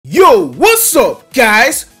Yo, what's up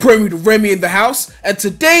guys? Premy in the house, and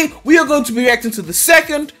today we are going to be reacting to the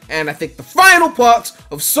second, and I think the final part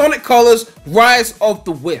of Sonic Colors Rise of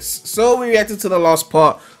the Wisps. So we reacted to the last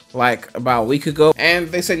part like about a week ago, and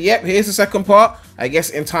they said, yep, here's the second part, I guess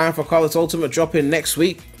in time for Colors Ultimate dropping next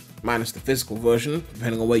week, minus the physical version,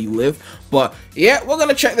 depending on where you live. But yeah, we're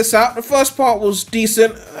gonna check this out. The first part was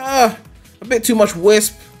decent, a bit too much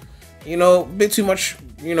Wisp, you know, a bit too much,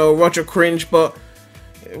 you know, Roger cringe, but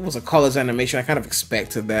it was a Colors animation. I kind of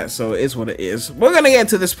expected that, so it is what it is. We're gonna get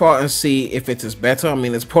into this part and see if it is better. I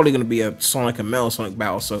mean, it's probably gonna be a Sonic and Metal Sonic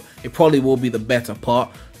battle, so it probably will be the better part,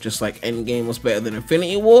 just like Endgame was better than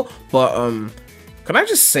Infinity War. But can I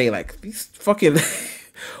just say, like, these fucking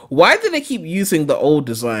why do they keep using the old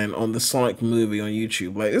design on the Sonic movie on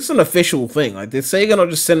YouTube? Like, it's an official thing. Like, did Sega not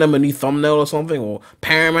just send them a new thumbnail or something, or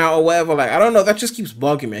Paramount or whatever? Like, I don't know, that just keeps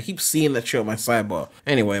bugging me. I keep seeing that shit on my sidebar.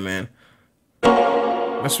 Anyway, man,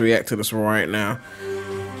 let's react to this right now.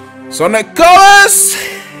 Sonic Colors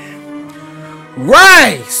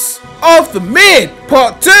Rise of the Mid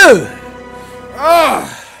Part 2.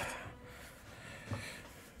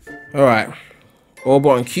 Alright.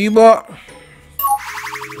 Orbot and Cubot.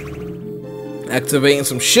 Activating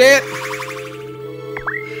some shit.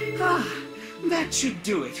 That should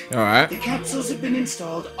do it. Alright. The capsules have been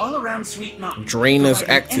installed all around Sweet Mountain. Drainers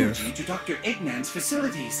active. To Dr. Eggman's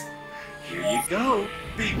facilities. Here you go,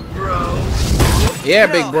 big bro. Yeah,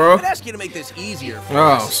 big bro. I'd ask you to make this easier for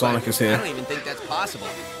Oh, us, Sonic is here. I don't even think that's possible.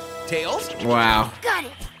 Tails? Wow. Got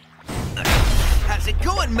it. How's it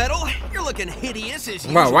going, Metal? You're looking hideous as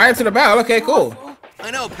usual. Wow, right into the battle. Okay, cool.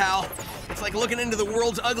 I know, pal. It's like looking into the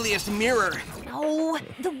world's ugliest mirror. No,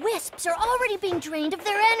 the Wisps are already being drained of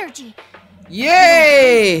their energy.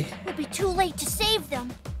 Yay! It'll be too late to save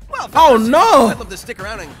them. Well, Oh fellas, no! I'd love to stick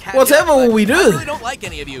around and catch Whatever up, will but we do? I really don't like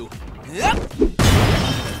any of you.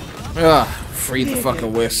 Free the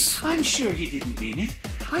fucking Wisps. I'm sure he didn't mean it.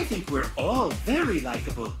 I think we're all very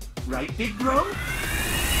likable. Right, big bro?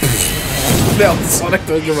 No, Sonic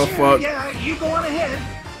don't give a fuck. Yeah, you go on ahead.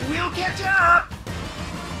 We'll catch up.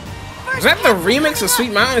 Is that the remix of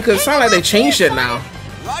Sweet Mountain? Because it sounds like they changed it now.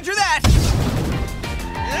 Roger that.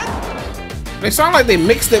 They sound like they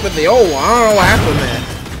mixed it with the old one. I don't know what happened there.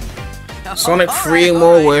 Sonic freeing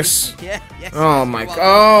more Wisps. Yeah. Oh my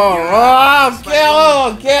god.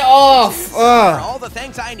 Oh, get off. All the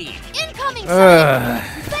thanks I need. Incoming, Sonic.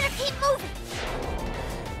 You better keep moving.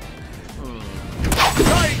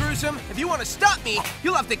 Sorry, Gruesome. If you want to stop me,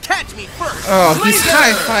 you'll have to catch me first. Oh, he's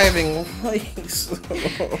high-fiving. Please.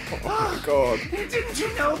 Oh my god. Didn't you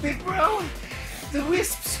know, big bro? The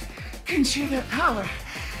Wisps can share their power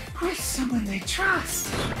with someone they trust.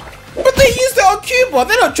 But they used it on Cubot.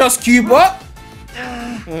 They don't trust Cubot.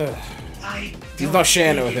 He's not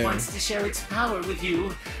sharing it with him. Wants to share its power with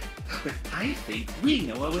you, but I think we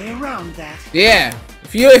know a way around that. Yeah.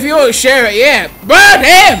 If you won't share it, yeah. Burn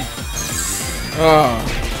him! Oh.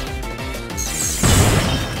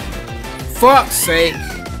 Fuck's sake.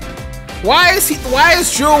 Why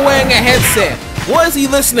is Drew wearing a headset? What is he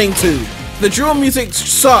listening to? The Drew music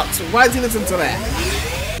sucks. Why is he listening to that?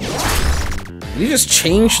 Did he just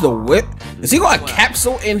change the whip? Has he got a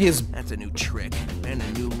capsule in his... That's a new trick and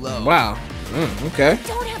a new low. Wow. Okay.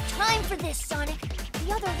 Don't have time for this, Sonic.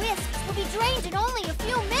 The other Wisps will be drained in only a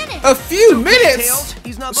few minutes. A few minutes? Tails,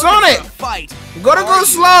 he's not Sonic! looking for a fight. Gotta go Are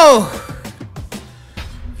slow.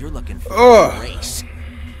 You're looking for Ugh. a race.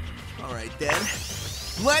 Alright then.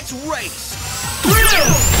 Let's race!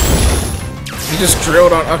 He just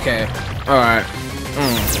drilled on... Okay. Alright.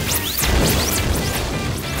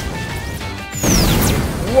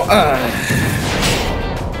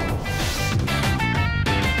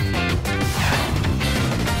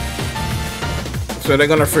 So they're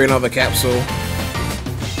gonna free another capsule.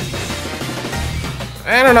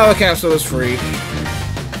 And another capsule is free.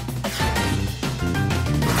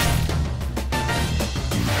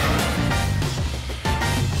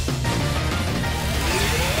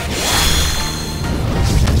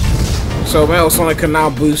 So Metal Sonic can now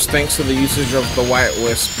boost thanks to the usage of the White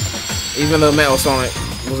Wisp. Even though Metal Sonic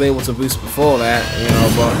was able to boost before that, you know,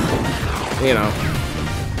 but, you know.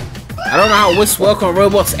 I don't know how Wisps work on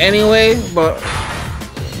robots anyway, but,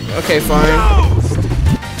 okay, fine.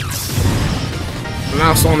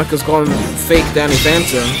 Now Sonic has gone fake Danny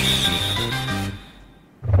Phantom.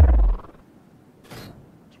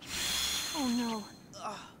 Oh no.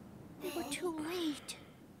 We're too late.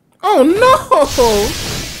 Oh no!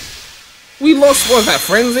 We lost, what was that,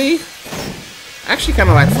 Frenzy? I actually kind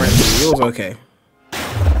of like Frenzy, it was okay.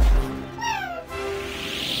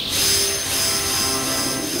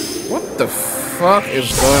 What the fuck is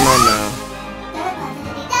going on now?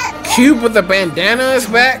 Cube with the bandana is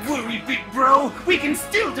back? Don't worry, big bro. We can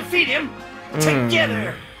still defeat him.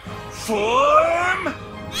 Together. Form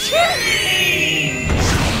change.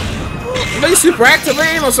 Are they super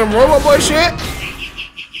activating on some Robo Boy shit?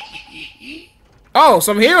 Oh,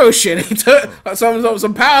 some hero shit.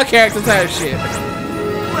 some power character type shit.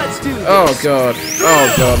 Let's do this. Oh god.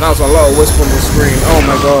 Oh god. That was a lot of Wisp on the screen. Oh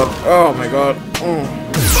my god. Oh my god.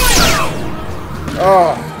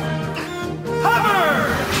 Oh.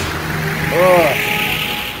 Hammer. Oh.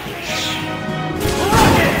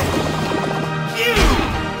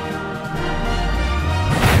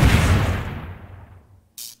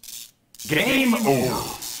 Game over.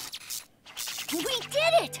 We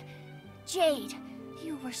did it! Jade,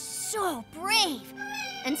 you were so brave.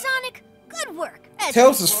 And Sonic, good work.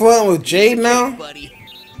 Tails is flirting with Jade now? Buddy.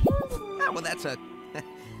 Ah, well, that's a... I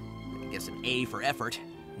guess an A for effort.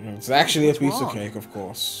 It's actually a piece of cake, of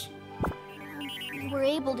course. We were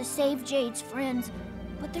able to save Jade's friends,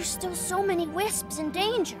 but there's still so many Wisps in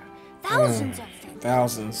danger. Thousands of them.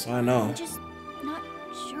 Thousands, I know. I'm just not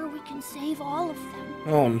sure we can save all of them.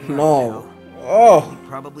 Oh no. Oh. You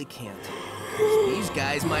probably can't. 'Cause these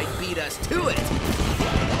guys might beat us to it.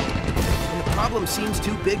 When the problem seems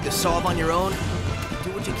too big to solve on your own,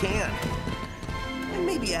 do what you can. And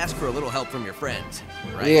maybe ask for a little help from your friends,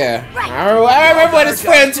 right? Yeah. I remember when his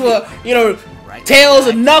friends were, you know, Tails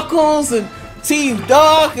and Knuckles and Team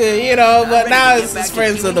Dark, and, you know, but now it's his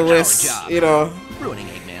friends of the Wisps, you know. Ruining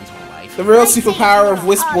Eggman's whole life. The real superpower of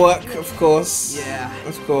Wisp work, of course. Yeah.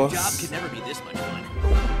 Of course. Job could never be this much fun.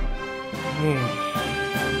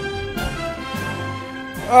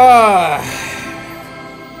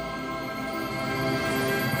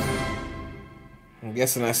 I'm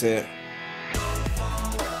guessing that's it.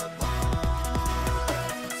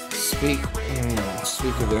 Speak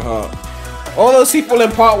of their heart. All those people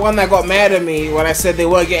in part 1 that got mad at me when I said they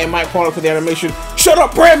weren't getting Mike Pollock for the animation. Shut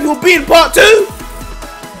up, Prem! He'll be in part 2!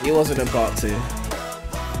 He wasn't in part 2.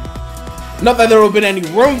 Not that there would have been any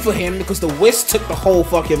room for him because the Wisps took the whole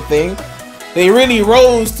fucking thing. They really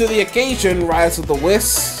rose to the occasion, Rise of the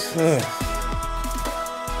Wisps. And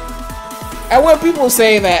when people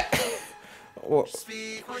say that... What? Is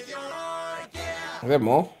there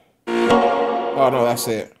more? Oh no, that's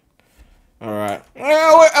it. Alright.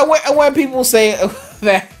 And when people say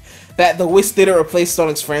that the Wisps didn't replace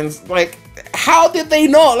Sonic's friends, like, how did they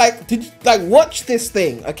not? Like, did you, like, watch this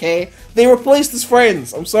thing, okay? They replaced his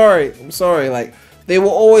friends. I'm sorry. Like, they were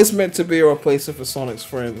always meant to be a replacement for Sonic's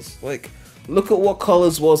friends. Like, look at what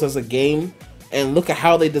Colors was as a game, and look at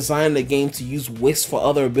how they designed the game to use Wisps for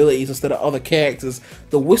other abilities instead of other characters.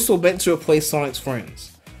 The Wisps were meant to replace Sonic's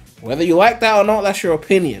friends. Whether you like that or not, that's your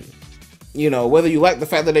opinion. You know, whether you like the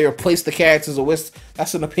fact that they replaced the characters of Wisps,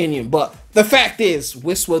 that's an opinion. But the fact is,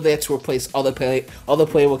 Wisps were there to replace other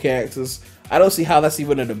playable characters. I don't see how that's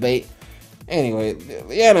even a debate. Anyway,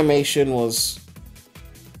 the animation was...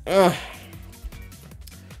 I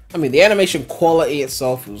mean, the animation quality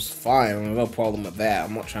itself was fine. I mean, no problem with that.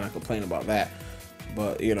 I'm not trying to complain about that.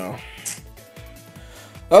 But, you know.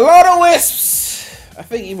 A lot of Wisps! I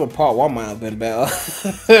think even part 1 might have been better.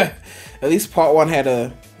 At least part 1 had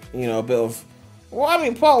a, you know, a bit of... Well, I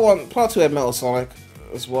mean, part 2 had Metal Sonic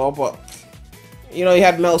as well, but... You know, you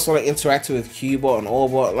had Metal Sonic interacting with Cubot and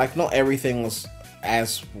Orbot. Like, not everything was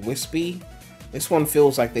as wispy. This one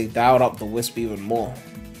feels like they dialed up the Wisp even more.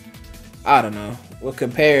 I don't know. We're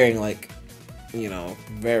comparing, like, you know,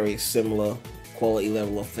 very similar quality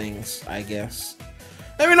level of things, I guess.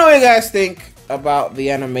 Let me know what you guys think about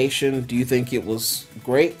the animation. Do you think it was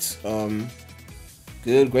great?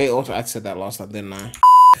 Good, great. Also, I said that last time, didn't I?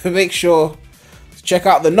 Make sure to check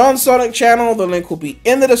out the non-Sonic channel. The link will be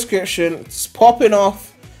in the description. It's popping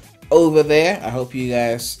off over there. I hope you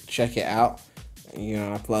guys check it out. You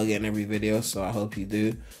know, I plug it in every video, so I hope you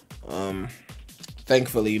do.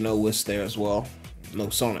 Thankfully, no Wisp there as well. No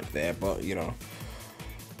Sonic there, but, you know.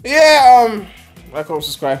 Yeah, like, comment,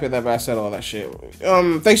 subscribe, hit that bell, I said all that shit.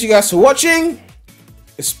 Thanks you guys for watching.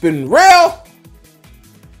 It's been real.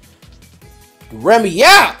 Remy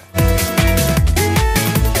out.